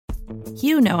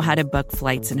You know how to book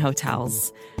flights and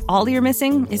hotels. All you're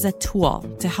missing is a tool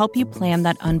to help you plan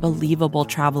that unbelievable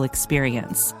travel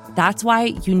experience. That's why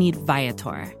you need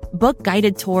Viator. Book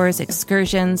guided tours,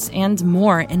 excursions, and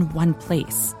more in one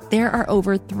place. There are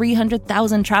over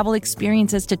 300,000 travel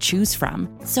experiences to choose from,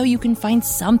 so you can find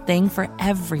something for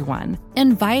everyone.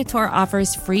 And Viator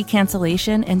offers free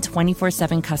cancellation and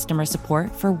 24/7 customer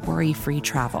support for worry-free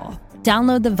travel.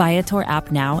 Download the Viator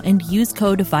app now and use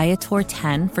code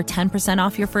Viator10 for 10%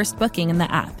 off your first booking in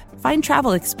the app. Find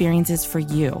travel experiences for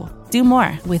you. Do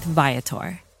more with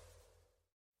Viator.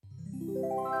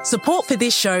 Support for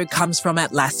this show comes from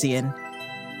Atlassian.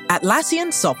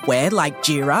 Atlassian software like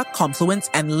Jira, Confluence,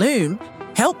 and Loom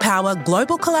help power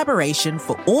global collaboration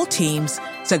for all teams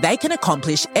so they can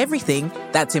accomplish everything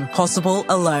that's impossible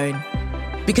alone.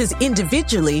 Because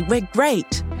individually, we're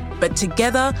great, but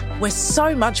together, we're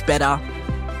so much better.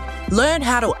 Learn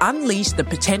how to unleash the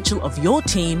potential of your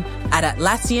team at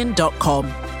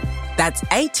Atlassian.com. That's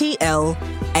ATLASSIAN.com.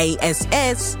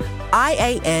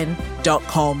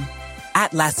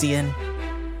 Atlassian.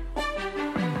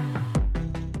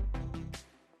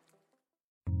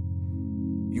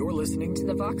 You're listening to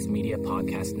the Vox Media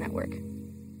Podcast Network.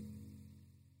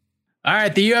 All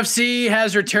right, the UFC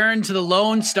has returned to the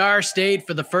Lone Star State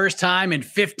for the first time in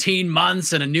 15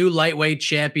 months, and a new lightweight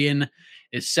champion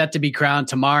is set to be crowned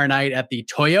tomorrow night at the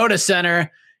Toyota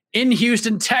Center in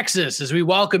Houston, Texas, as we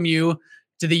welcome you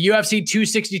to the UFC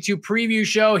 262 preview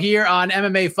show here on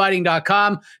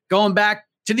MMAfighting.com, going back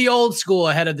to the old school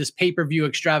ahead of this pay-per-view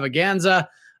extravaganza.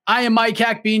 I am Mike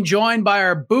Heck, being joined by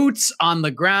our boots on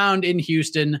the ground in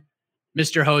Houston,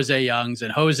 Mr. Jose Youngs.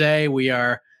 And Jose, we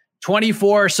are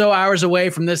 24 or so hours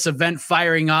away from this event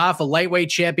firing off, a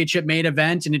lightweight championship main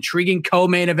event, an intriguing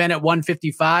co-main event at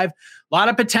 155. A lot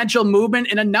of potential movement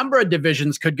in a number of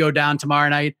divisions could go down tomorrow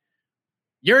night.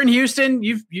 You're in Houston.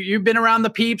 You've been around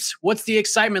the peeps. What's the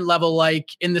excitement level like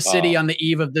in the city on the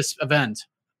eve of this event?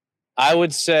 I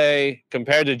would say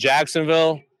compared to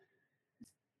Jacksonville,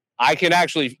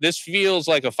 this feels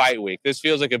like a fight week. This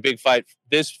feels like a big fight.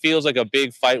 This feels like a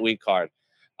big fight week card.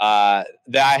 That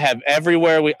I have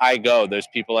everywhere I go. There's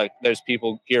people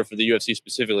here for the UFC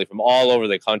specifically from all over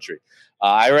the country.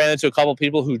 I ran into a couple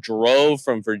people who drove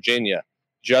from Virginia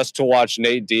just to watch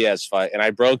Nate Diaz fight, and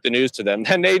I broke the news to them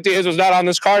that Nate Diaz was not on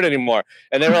this card anymore,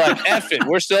 and they were like, "F it,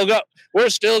 we're still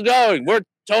going. We're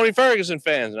Tony Ferguson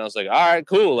fans." And I was like, "All right,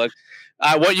 cool." Like,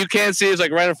 what you can't see is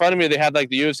like right in front of me, they had like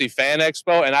the UFC Fan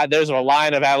Expo, and there's a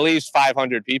line of at least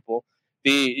 500 people.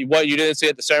 What you didn't see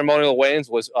at the ceremonial weigh-ins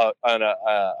was on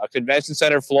a convention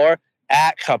center floor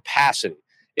at capacity.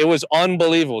 It was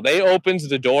unbelievable. They opened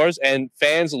the doors and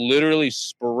fans literally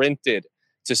sprinted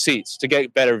to seats to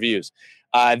get better views.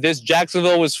 This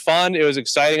Jacksonville was fun. It was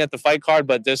exciting at the fight card,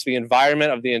 but just the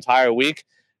environment of the entire week,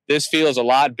 this feels a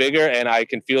lot bigger, and I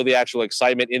can feel the actual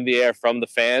excitement in the air from the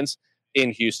fans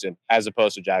in Houston as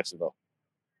opposed to Jacksonville.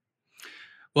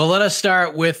 Well, let us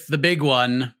start with the big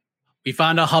one. We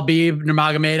found out Khabib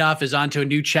Nurmagomedov is onto a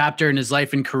new chapter in his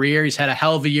life and career. He's had a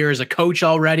hell of a year as a coach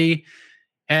already,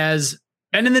 has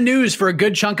been in the news for a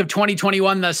good chunk of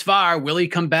 2021 thus far. Will he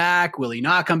come back? Will he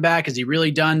not come back? Is he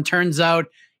really done? Turns out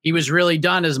he was really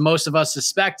done, as most of us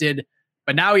suspected.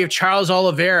 But now we have Charles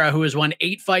Oliveira, who has won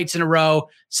 8 fights in a row,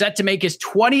 set to make his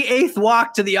 28th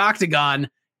walk to the octagon,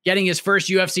 getting his first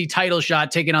UFC title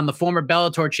shot, taking on the former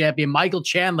Bellator champion Michael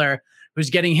Chandler, who's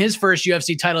getting his first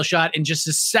UFC title shot in just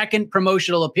his second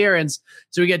promotional appearance.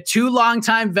 So we get 2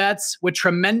 longtime vets with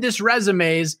tremendous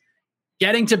resumes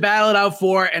getting to battle it out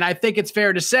for, and I think it's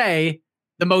fair to say,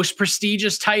 the most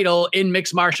prestigious title in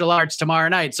mixed martial arts tomorrow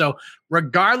night. So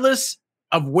regardless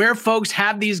of where folks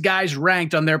have these guys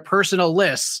ranked on their personal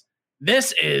lists,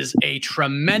 this is a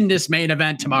tremendous main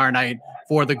event tomorrow night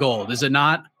for the gold, is it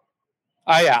not?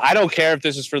 Yeah, I don't care if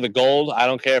this is for the gold. I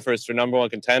don't care if it's for number one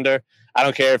contender. I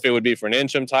don't care if it would be for an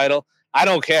interim title. I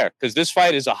don't care, because this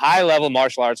fight is a high-level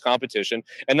martial arts competition,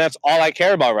 and that's all I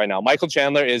care about right now. Michael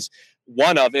Chandler is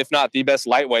one of, if not the best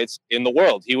lightweights in the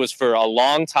world. He was for a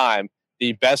long time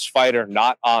the best fighter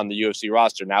not on the UFC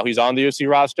roster. Now he's on the UFC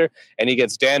roster, and he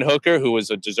gets Dan Hooker, who is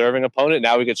a deserving opponent.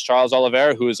 Now he gets Charles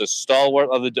Oliveira, who is a stalwart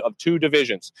of 2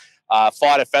 divisions.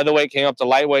 Fought at featherweight, came up to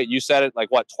lightweight. You said it,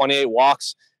 28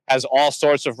 walks, has all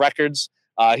sorts of records.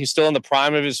 He's still in the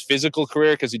prime of his physical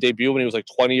career because he debuted when he was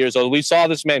 20 years old. We saw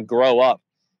this man grow up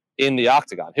in the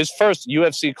octagon. His first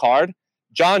UFC card,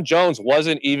 John Jones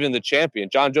wasn't even the champion.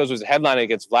 John Jones was headlining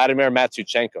against Vladimir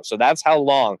Matsuchenko. So that's how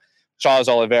long Charles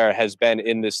Oliveira has been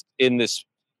in this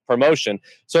promotion.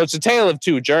 So it's a tale of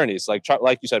 2 journeys. Like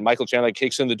you said, Michael Chandler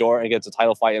kicks in the door and gets a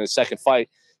title fight in his second fight.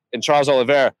 And Charles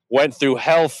Oliveira went through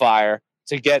hellfire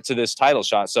to get to this title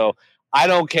shot. So I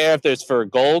don't care if there's for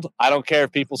gold. I don't care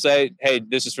if people say, hey,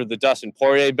 this is for the Dustin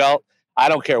Poirier belt. I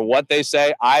don't care what they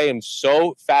say. I am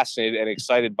so fascinated and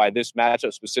excited by this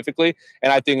matchup specifically.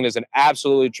 And I think it is an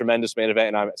absolutely tremendous main event.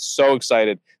 And I'm so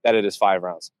excited that it is 5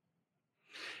 rounds.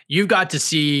 You've got to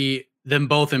see them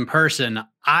both in person.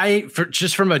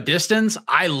 Just from a distance,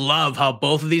 I love how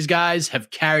both of these guys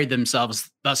have carried themselves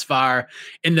thus far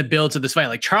in the build to this fight.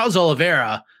 Like Charles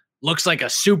Oliveira looks like a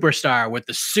superstar with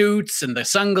the suits and the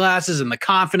sunglasses and the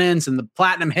confidence and the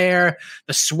platinum hair,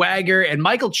 the swagger. And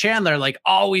Michael Chandler like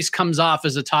always comes off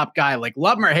as a top guy. Like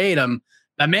love him or hate him,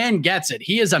 the man gets it.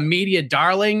 He is a media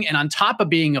darling. And on top of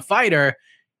being a fighter,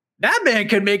 that man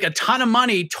could make a ton of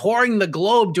money touring the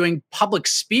globe doing public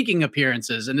speaking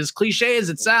appearances. And as cliche as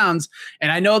it sounds,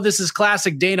 and I know this is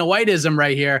classic Dana Whiteism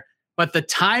right here, but the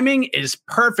timing is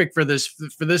perfect for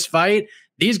this fight.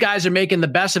 These guys are making the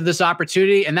best of this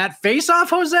opportunity. And that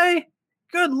face-off, Jose,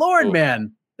 good Lord,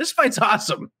 man. This fight's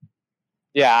awesome.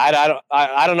 Yeah,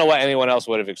 I don't know what anyone else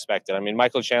would have expected. I mean,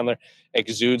 Michael Chandler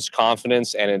exudes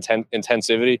confidence and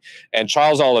intensivity, and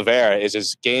Charles Oliveira is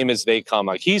as game as they come.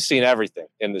 Like he's seen everything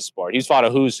in this sport. He's fought a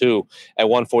who's who at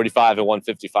 145 and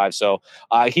 155. So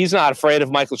he's not afraid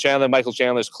of Michael Chandler. Michael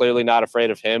Chandler's clearly not afraid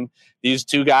of him. These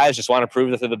two guys just want to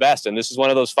prove that they're the best, and this is one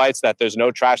of those fights that there's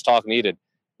no trash talk needed.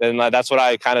 And that's what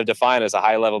I kind of define as a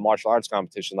high-level martial arts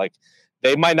competition. Like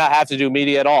they might not have to do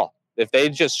media at all. If they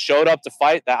just showed up to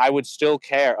fight, that I would still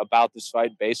care about this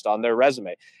fight based on their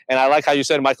resume. And I like how you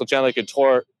said Michael Chandler could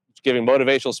tour giving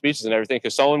motivational speeches and everything,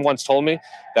 because someone once told me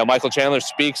that Michael Chandler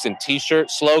speaks in T-shirt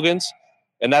slogans,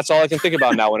 and that's all I can think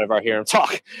about now whenever I hear him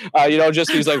talk.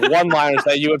 Just these like one-liners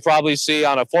that you would probably see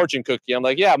on a fortune cookie. I'm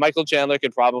like, yeah, Michael Chandler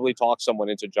could probably talk someone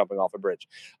into jumping off a bridge,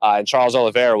 and Charles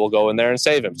Oliveira will go in there and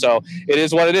save him. So it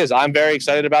is what it is. I'm very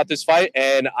excited about this fight,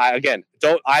 and I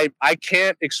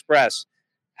can't express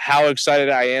how excited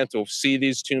I am to see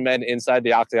these two men inside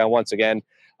the octagon once again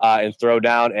and throw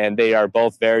down. And they are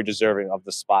both very deserving of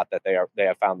the spot that they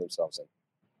have found themselves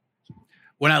in.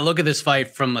 When I look at this fight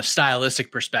from a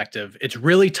stylistic perspective, it's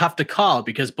really tough to call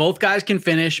because both guys can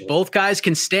finish, both guys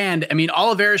can stand. I mean,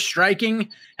 Oliveira's striking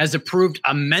has improved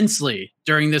immensely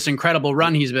during this incredible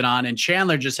run he's been on, and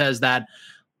Chandler just has that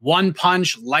one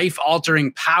punch,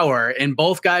 life-altering power, and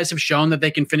both guys have shown that they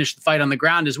can finish the fight on the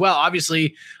ground as well.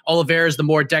 Obviously, Oliveira is the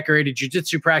more decorated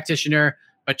jiu-jitsu practitioner,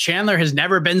 but Chandler has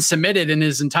never been submitted in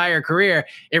his entire career.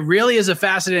 It really is a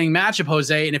fascinating matchup,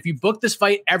 Jose, and if you book this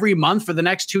fight every month for the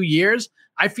next 2 years,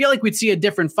 I feel like we'd see a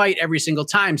different fight every single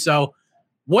time. So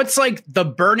what's like the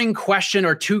burning question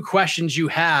or two questions you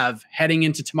have heading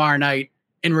into tomorrow night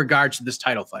in regards to this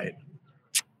title fight?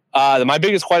 My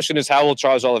biggest question is how will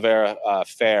Charles Oliveira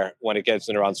fare when it gets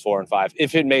into rounds 4 and 5,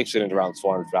 if it makes it into rounds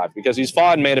 4 and 5, because he's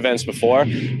fought in main events before,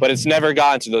 but it's never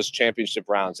gotten to those championship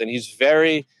rounds. And he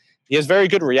has very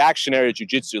good reactionary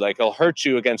jiu-jitsu. Like he'll hurt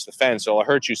you against the fence, or he'll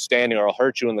hurt you standing, or he'll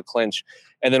hurt you in the clinch.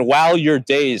 And then while you're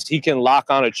dazed, he can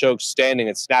lock on a choke standing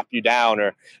and snap you down,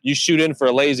 or you shoot in for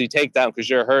a lazy takedown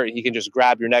because you're hurt. He can just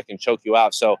grab your neck and choke you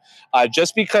out. So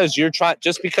just because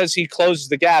he closes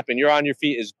the gap and you're on your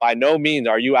feet is by no means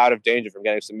are you out of danger from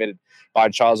getting submitted by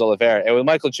Charles Oliveira. And with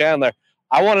Michael Chandler,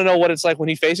 I want to know what it's like when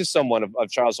he faces someone of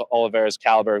Charles Oliveira's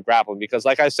caliber of grappling, because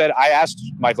like I said, I asked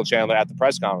Michael Chandler at the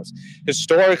press conference,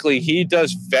 historically, he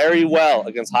does very well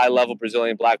against high-level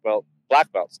Brazilian black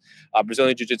belts,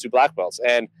 Brazilian jiu-jitsu black belts.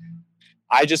 And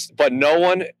but no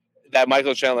one that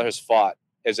Michael Chandler has fought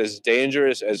is as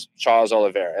dangerous as Charles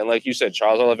Oliveira. And like you said,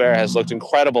 Charles Oliveira has looked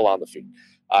incredible on the feet.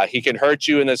 He can hurt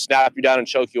you and then snap you down and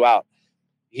choke you out.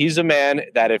 He's a man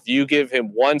that if you give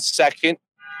him 1 second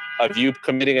of you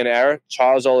committing an error,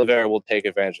 Charles Oliveira will take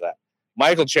advantage of that.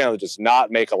 Michael Chandler does not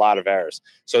make a lot of errors.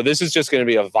 So this is just going to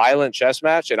be a violent chess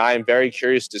match, and I am very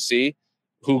curious to see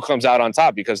who comes out on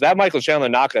top, because that Michael Chandler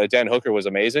knockout at Dan Hooker was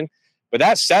amazing, but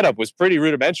that setup was pretty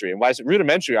rudimentary. And why is it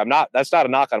rudimentary? That's not a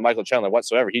knock on Michael Chandler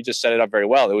whatsoever. He just set it up very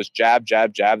well. It was jab,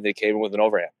 jab, jab. They came in with an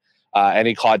overhand. And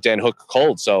he caught Dan Hooker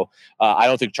cold. So I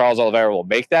don't think Charles Oliveira will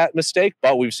make that mistake,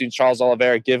 but we've seen Charles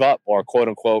Oliveira give up, or quote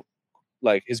unquote,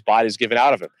 like his body's given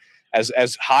out of him.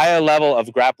 As high a level of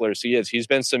grapplers he is, he's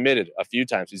been submitted a few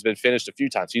times. He's been finished a few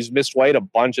times. He's missed weight a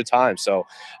bunch of times. So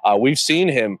we've seen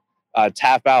him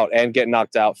tap out and get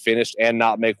knocked out, finished, and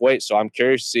not make weight. So I'm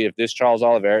curious to see if this Charles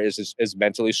Oliveira is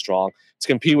mentally strong to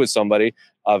compete with somebody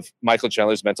of Michael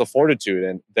Chandler's mental fortitude.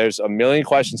 And there's a million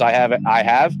questions I have,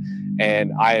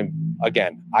 and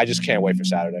I just can't wait for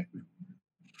Saturday.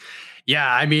 Yeah,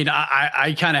 I mean,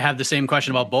 I kind of have the same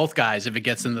question about both guys if it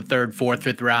gets in the 3rd, 4th,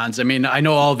 5th rounds. I mean, I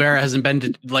know Oliveira hasn't been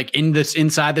to, like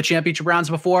inside the championship rounds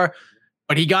before,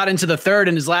 But he got into the third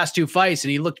in his last 2 fights,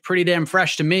 and he looked pretty damn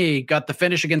fresh to me. Got the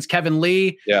finish against Kevin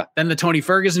Lee. Yeah. Then the Tony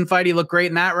Ferguson fight, he looked great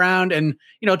in that round. And,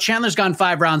 Chandler's gone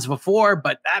 5 rounds before,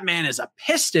 but that man is a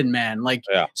piston, man. Like,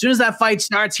 as soon as that fight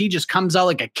starts, he just comes out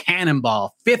like a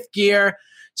cannonball. 5th gear.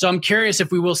 So I'm curious if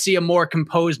we will see a more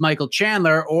composed Michael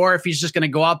Chandler, or if he's just going to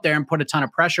go out there and put a ton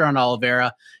of pressure on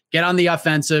Oliveira, get on the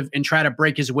offensive, and try to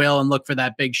break his will and look for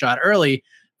that big shot early.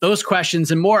 Those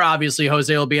questions and more, obviously,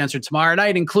 Jose, will be answered tomorrow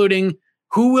night, including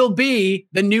who will be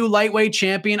the new lightweight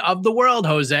champion of the world,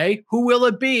 Jose? Who will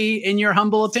it be, in your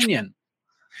humble opinion?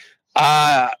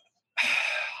 I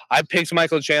picked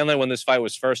Michael Chandler when this fight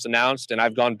was first announced, and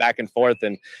I've gone back and forth,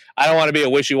 and I don't want to be a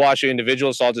wishy-washy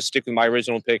individual, so I'll just stick with my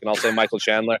original pick, and I'll say Michael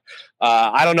Chandler.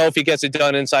 I don't know if he gets it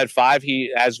done inside 5.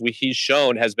 He's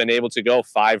shown, has been able to go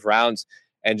 5 rounds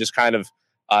and just kind of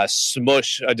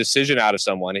smush a decision out of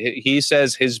someone. He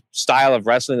says his style of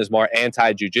wrestling is more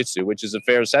anti-jiu-jitsu, which is a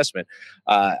fair assessment.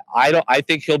 I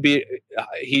think he'll be.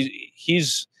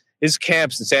 His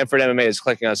camps in Sanford MMA is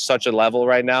clicking on such a level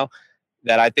right now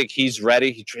that I think he's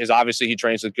ready. He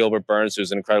trains with Gilbert Burns,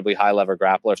 who's an incredibly high-level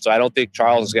grappler. So I don't think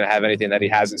Charles is going to have anything that he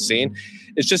hasn't seen.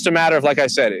 It's just a matter of, like I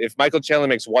said, if Michael Chandler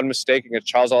makes one mistake against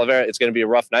Charles Oliveira, it's going to be a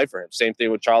rough night for him. Same thing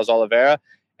with Charles Oliveira.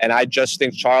 And I just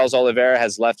think Charles Oliveira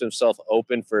has left himself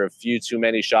open for a few too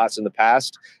many shots in the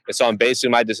past. And so I'm basing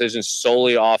my decision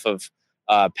solely off of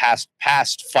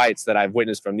past fights that I've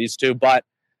witnessed from these two. But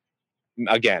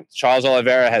again, Charles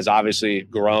Oliveira has obviously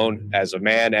grown as a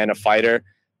man and a fighter.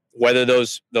 Whether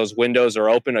those windows are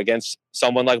open against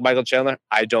someone like Michael Chandler,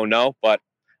 I don't know. But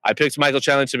I picked Michael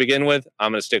Chandler to begin with.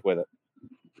 I'm going to stick with it.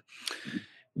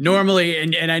 Normally,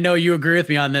 and I know you agree with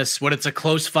me on this, when it's a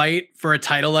close fight for a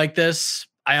title like this,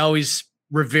 I always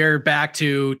revere back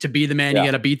to be the man, you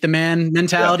got to beat the man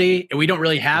mentality. And we don't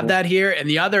really have that here. And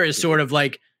the other is sort of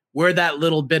like where that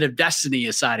little bit of destiny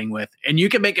is siding with. And you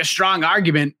can make a strong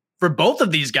argument for both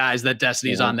of these guys that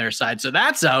destiny is on their side. So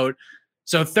that's out.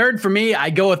 So third for me,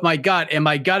 I go with my gut, and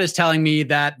my gut is telling me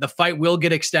that the fight will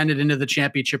get extended into the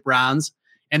championship rounds,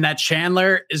 and that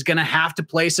Chandler is going to have to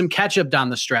play some catch up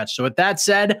down the stretch. So with that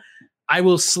said, I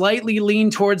will slightly lean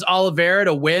towards Oliveira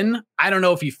to win. I don't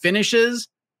know if he finishes.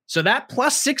 So that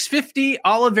plus 650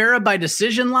 Oliveira by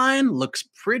decision line looks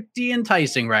pretty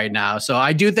enticing right now. So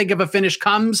I do think if a finish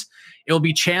comes, it will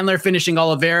be Chandler finishing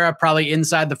Oliveira probably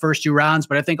inside the first 2 rounds.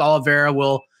 But I think Oliveira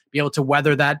will be able to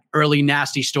weather that early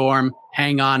nasty storm,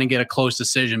 hang on, and get a close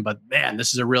decision. But man,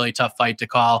 this is a really tough fight to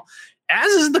call. As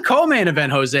is the co-main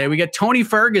event, Jose. We get Tony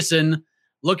Ferguson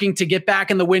looking to get back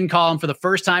in the win column for the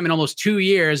first time in almost 2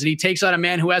 years. And he takes on a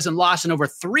man who hasn't lost in over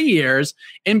 3 years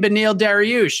in Beneil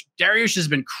Dariush. Dariush has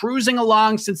been cruising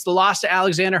along since the loss to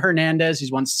Alexander Hernandez.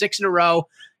 He's won 6 in a row.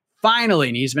 Finally,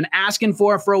 and he's been asking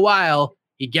for a while,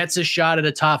 he gets a shot at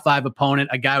a top 5 opponent,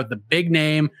 a guy with the big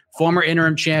name, former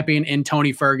interim champion in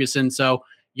Tony Ferguson. So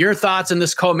your thoughts on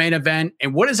this co-main event,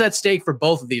 and what is at stake for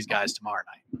both of these guys tomorrow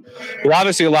night? Well,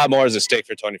 obviously a lot more is at stake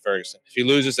for Tony Ferguson. If he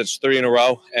loses, it's 3 in a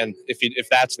row. And if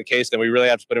that's the case, then we really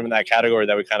have to put him in that category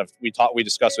that we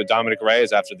discussed with Dominic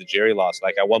Reyes after the Jerry loss.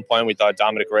 Like at one point we thought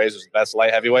Dominic Reyes was the best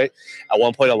light heavyweight. At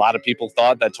one point, a lot of people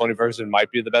thought that Tony Ferguson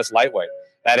might be the best lightweight.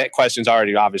 That question's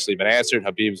already obviously been answered.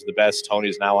 Habib's the best.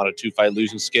 Tony's now on a 2-fight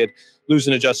losing skid.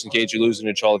 Losing to Justin Gaethje,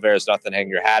 losing to Oliveira is nothing to hang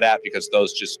your hat at, because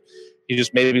he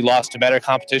just maybe lost to better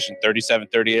competition.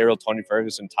 37-38-year-old Tony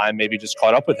Ferguson, time maybe just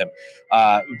caught up with him.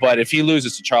 But if he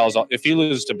loses to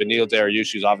Beneil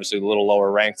Dariush, who's obviously a little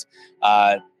lower ranked,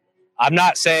 I'm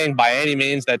not saying by any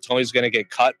means that Tony's going to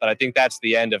get cut, but I think that's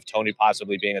the end of Tony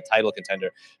possibly being a title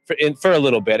contender for a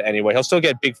little bit anyway. He'll still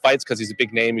get big fights because he's a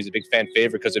big name. He's a big fan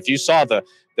favorite. Because if you saw the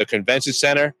convention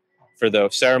center for the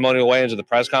ceremonial weigh-ins of the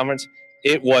press conference,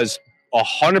 it was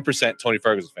 100% Tony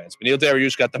Ferguson fans. Beneil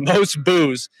Dariush got the most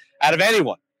boos out of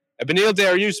anyone. And Beneil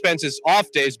Dariush spends his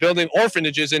off days building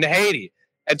orphanages in Haiti.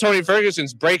 And Tony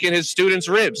Ferguson's breaking his students'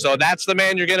 ribs. So that's the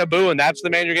man you're going to boo, and that's the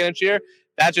man you're going to cheer.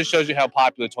 That just shows you how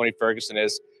popular Tony Ferguson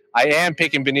is. I am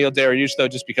picking Beneil Dariush, though,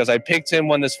 just because I picked him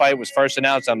when this fight was first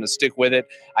announced. I'm going to stick with it.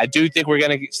 I do think we're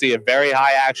going to see a very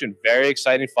high-action, very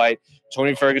exciting fight.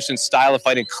 Tony Ferguson's style of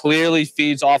fighting clearly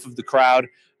feeds off of the crowd.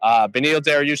 Beneil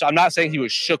Dariush, I'm not saying he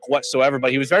was shook whatsoever,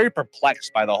 but he was very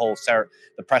perplexed by the whole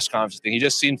the press conference thing. He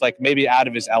just seemed like maybe out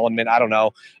of his element. I don't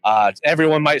know.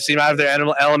 Everyone might seem out of their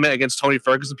element against Tony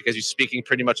Ferguson because he's speaking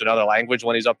pretty much another language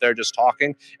when he's up there just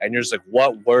talking. And you're just like,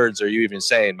 what words are you even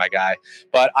saying, my guy?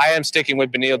 But I am sticking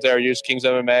with Beneil Dariush, Kings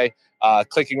MMA,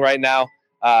 clicking right now.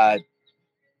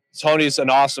 Tony's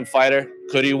an awesome fighter.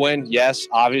 Could he win? Yes,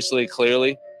 obviously,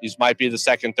 clearly. He might be the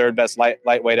second, third best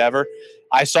lightweight ever.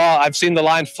 I've seen the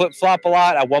line flip-flop a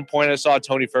lot. At one point, I saw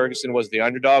Tony Ferguson was the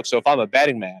underdog. So if I'm a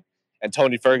betting man and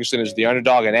Tony Ferguson is the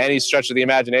underdog in any stretch of the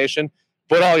imagination,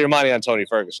 put all your money on Tony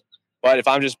Ferguson. But if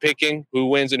I'm just picking who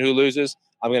wins and who loses,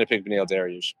 I'm going to pick Beneil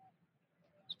Dariush.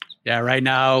 Yeah, right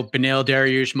now, Beneil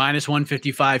Dariush, minus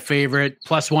 155 favorite,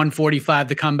 plus 145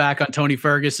 to come back on Tony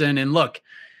Ferguson. And look,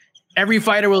 every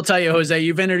fighter will tell you, Jose,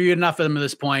 you've interviewed enough of them at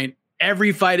this point.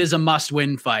 Every fight is a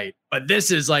must-win fight. But this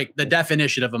is like the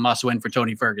definition of a must-win for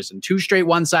Tony Ferguson. 2 straight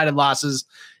one-sided losses.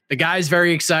 The guy's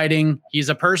very exciting. He's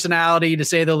a personality, to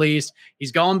say the least.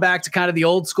 He's going back to kind of the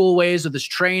old school ways with his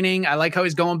training. I like how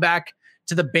he's going back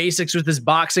to the basics with his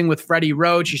boxing with Freddie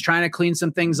Roach. He's trying to clean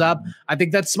some things up. I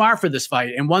think that's smart for this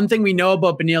fight. And one thing we know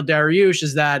about Beneil Dariush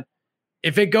is that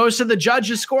if it goes to the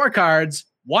judges' scorecards,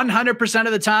 100%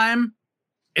 of the time,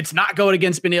 it's not going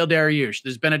against Beneil Dariush.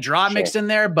 There's been a draw mixed in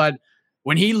there, but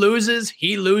when he loses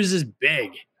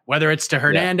big, whether it's to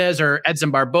Hernandez or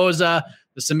Edson Barboza,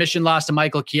 the submission loss to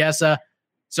Michael Chiesa.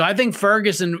 So I think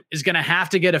Ferguson is going to have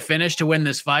to get a finish to win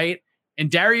this fight. And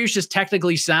Dariush is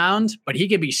technically sound, but he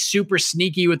can be super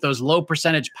sneaky with those low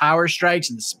percentage power strikes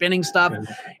and the spinning stuff.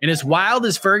 And as wild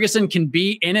as Ferguson can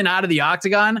be in and out of the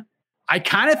octagon, I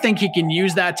kind of think he can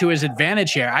use that to his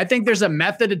advantage here. I think there's a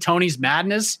method to Tony's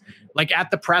madness, like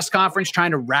at the press conference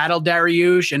trying to rattle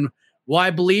Dariush. And while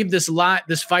I believe this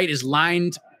fight is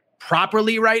lined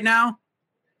properly right now,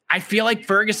 I feel like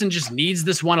Ferguson just needs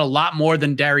this one a lot more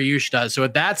than Dariush does. So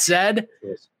with that said,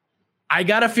 I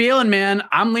got a feeling, man,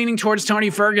 I'm leaning towards Tony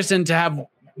Ferguson to have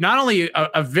not only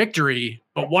a victory,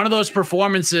 but one of those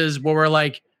performances where we're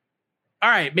like, all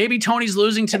right, maybe Tony's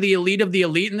losing to the elite of the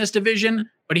elite in this division,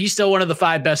 but he's still one of the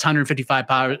 5 best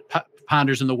 155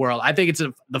 pounders in the world. I think it's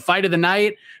the fight of the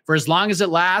night for as long as it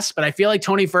lasts, but I feel like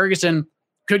Tony Ferguson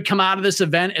could come out of this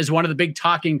event as one of the big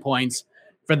talking points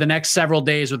for the next several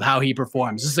days with how he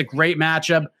performs. This is a great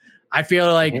matchup. I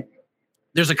feel like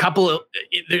there's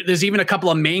even a couple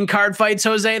of main card fights,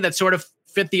 Jose, that sort of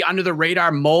fit the under the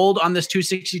radar mold on this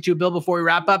 262 bill before we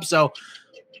wrap up. So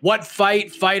what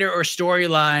fighter, or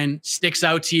storyline sticks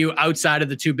out to you outside of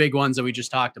the 2 big ones that we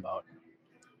just talked about?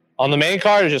 On the main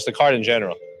card or just the card in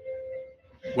general?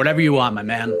 Whatever you want, my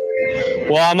man.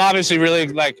 Well, I'm obviously really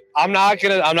I'm not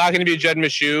gonna be Jed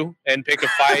Meshew and pick a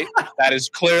fight that is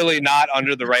clearly not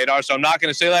under the radar. So I'm not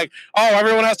gonna say oh,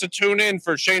 everyone has to tune in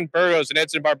for Shane Burgos and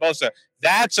Edson Barboza.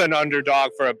 That's an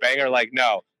underdog for a banger.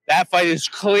 No, that fight is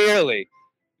clearly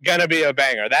gonna be a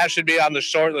banger. That should be on the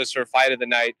short list for fight of the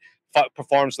night,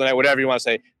 performance of the night, whatever you want to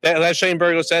say. That Shane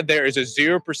Burgos said, there is a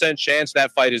 0% chance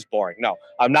that fight is boring. No,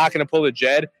 I'm not gonna pull a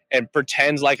Jed and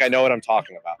pretend like I know what I'm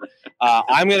talking about.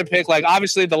 I'm going to pick,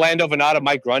 obviously the Lando Venata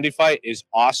Mike Grundy fight is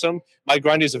awesome. Mike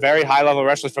Grundy is a very high-level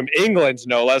wrestler from England,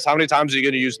 no less. How many times are you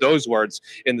going to use those words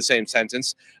in the same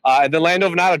sentence? And then Lando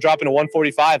Venata dropping to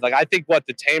 145. I think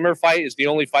the Tamer fight is the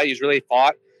only fight he's really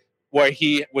fought where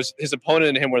his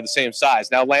opponent and him were the same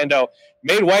size. Now, Lando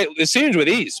made weight, it seems, with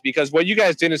ease, because what you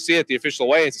guys didn't see at the official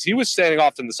weigh-ins is he was standing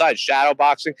off to the side, shadow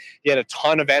boxing. He had a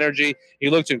ton of energy. He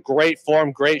looked in great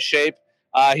form, great shape.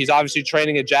 He's obviously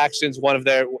training at Jackson's, one of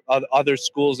their other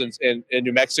schools in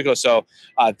New Mexico. So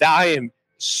I am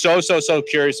so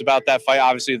curious about that fight.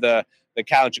 Obviously, the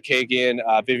Catelyn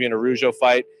Chikagian, Vivian Araujo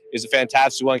fight is a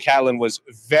fantastic one. Catelyn was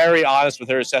very honest with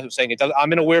her assessment, saying,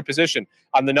 I'm in a weird position.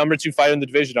 I'm the number 2 fighter in the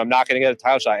division. I'm not going to get a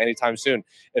title shot anytime soon.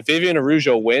 If Vivian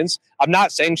Araujo wins, I'm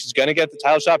not saying she's going to get the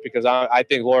title shot, because I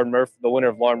think the winner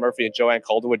of Lauren Murphy and Joanne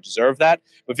Calder would deserve that.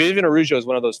 But Vivian Araujo is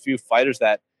one of those few fighters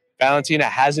that Valentina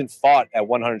hasn't fought at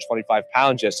 125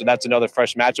 pounds yet, so that's another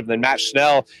fresh matchup. And then Matt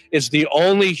Schnell is the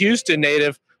only Houston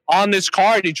native on this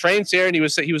card. He trains here, and he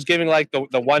was giving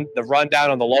the rundown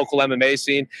on the local MMA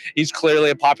scene. He's clearly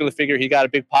a popular figure. He got a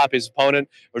big pop. His opponent,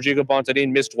 Rodrigo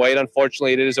Bontarin, missed weight.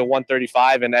 Unfortunately, it is a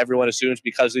 135, and everyone assumes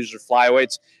because these are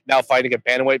flyweights now fighting at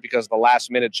bantamweight because of the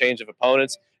last-minute change of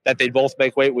opponents that they both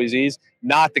make weight with ease.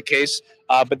 Not the case.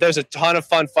 But there's a ton of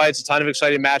fun fights, a ton of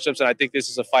exciting matchups, and I think this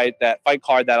is a fight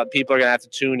card that people are going to have to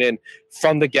tune in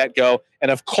from the get-go. And,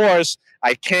 of course,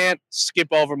 I can't skip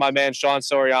over my man Sean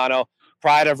Soriano,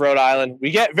 pride of Rhode Island.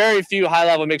 We get very few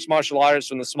high-level mixed martial artists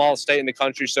from the smallest state in the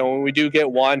country, so when we do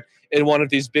get one in one of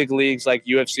these big leagues like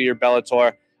UFC or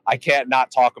Bellator, I can't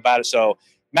not talk about it. So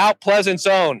Mount Pleasant's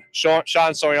own Sean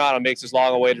Soriano makes his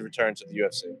long-awaited return to the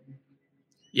UFC.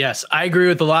 Yes, I agree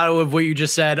with a lot of what you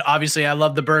just said. Obviously, I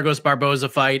love the Burgos-Barboza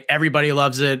fight. Everybody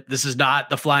loves it. This is not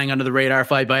the flying under the radar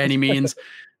fight by any means.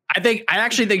 I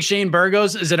actually think Shane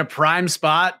Burgos is in a prime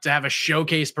spot to have a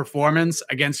showcase performance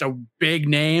against a big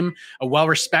name, a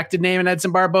well-respected name in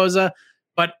Edson Barboza.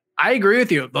 But I agree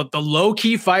with you. The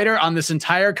low-key fighter on this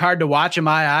entire card to watch in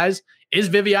my eyes is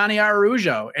Viviane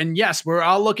Araujo. And yes, we're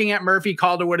all looking at Murphy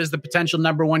Calderwood as the potential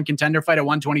number 1 contender fight at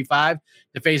 125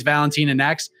 to face Valentina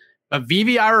next. But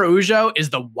Vivi Araujo is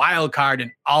the wild card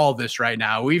in all of this right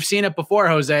now. We've seen it before,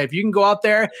 Jose. If you can go out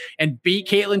there and beat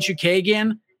Caitlin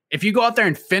Chookagian, if you go out there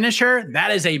and finish her,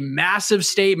 that is a massive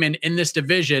statement in this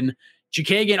division.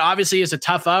 Chookagian obviously is a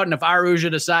tough out, and if Araujo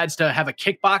decides to have a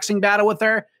kickboxing battle with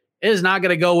her, it is not going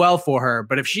to go well for her.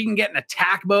 But if she can get in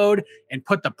attack mode and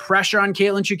put the pressure on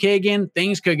Caitlin Chookagian,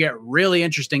 things could get really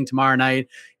interesting tomorrow night.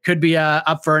 Could be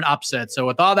up for an upset. So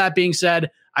with all that being said,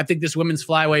 I think this women's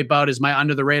flyweight bout is my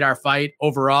under-the-radar fight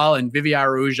overall, and Vivi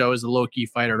Araujo is a low-key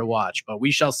fighter to watch. But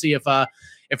we shall see if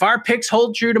our picks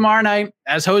hold true tomorrow night.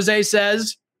 As Jose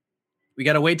says, we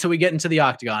got to wait till we get into the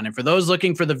octagon. And for those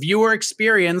looking for the viewer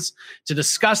experience to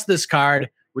discuss this card,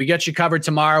 we get you covered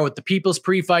tomorrow with the People's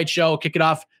Pre-Fight Show. Kick it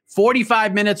off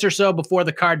 45 minutes or so before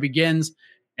the card begins.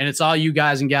 And it's all you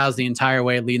guys and gals the entire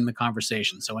way leading the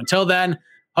conversation. So until then,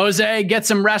 Jose, get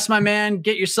some rest, my man.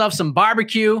 Get yourself some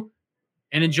barbecue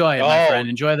and enjoy it, my friend.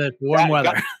 Enjoy the warm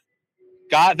weather.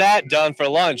 Got that done for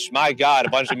lunch. My God, a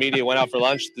bunch of media went out for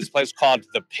lunch. This place called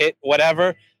The Pit,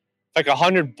 whatever. It's like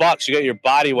 $100. You get your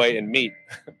body weight in meat.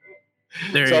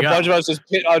 There so you a go. bunch of us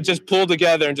just pulled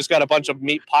together and just got a bunch of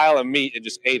pile of meat and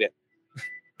just ate it.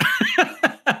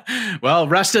 Well,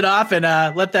 rest it off and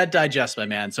let that digest, my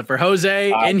man. So for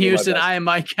Jose in Houston, I am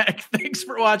Mike Heck. Thanks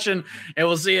for watching, and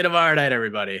we'll see you tomorrow night,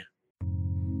 everybody.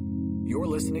 You're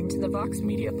listening to the Vox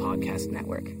Media Podcast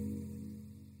Network.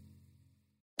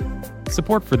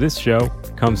 Support for this show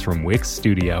comes from Wix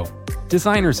Studio.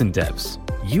 Designers and devs,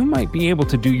 you might be able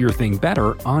to do your thing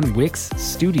better on Wix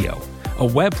Studio, a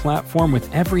web platform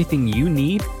with everything you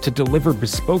need to deliver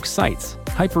bespoke sites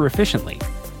hyper-efficiently.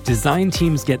 Design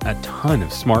teams get a ton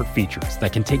of smart features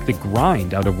that can take the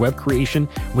grind out of web creation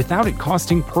without it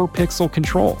costing per pixel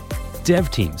control. Dev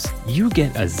teams, you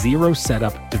get a zero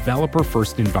setup,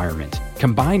 developer-first environment,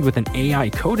 combined with an AI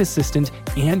code assistant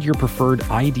and your preferred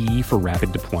IDE for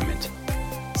rapid deployment.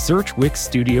 Search Wix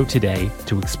Studio today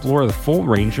to explore the full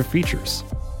range of features.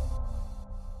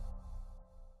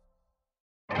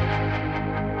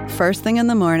 First thing in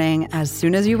the morning, as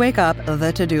soon as you wake up,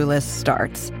 the to-do list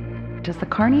starts. Does the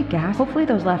car need gas? Hopefully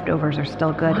those leftovers are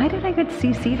still good. Why did I get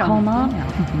CC'd on Mom?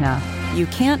 No. You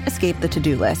can't escape the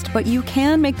to-do list, but you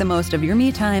can make the most of your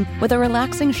me time with a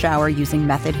relaxing shower using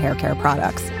Method Hair Care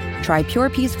products. Try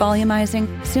Pure Peace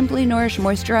Volumizing, Simply Nourish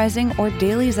Moisturizing, or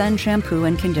Daily Zen Shampoo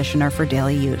and Conditioner for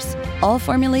daily use. All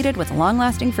formulated with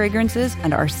long-lasting fragrances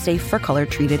and are safe for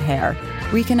color-treated hair.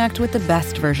 Reconnect with the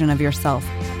best version of yourself.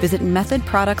 Visit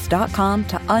methodproducts.com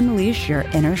to unleash your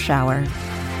inner shower.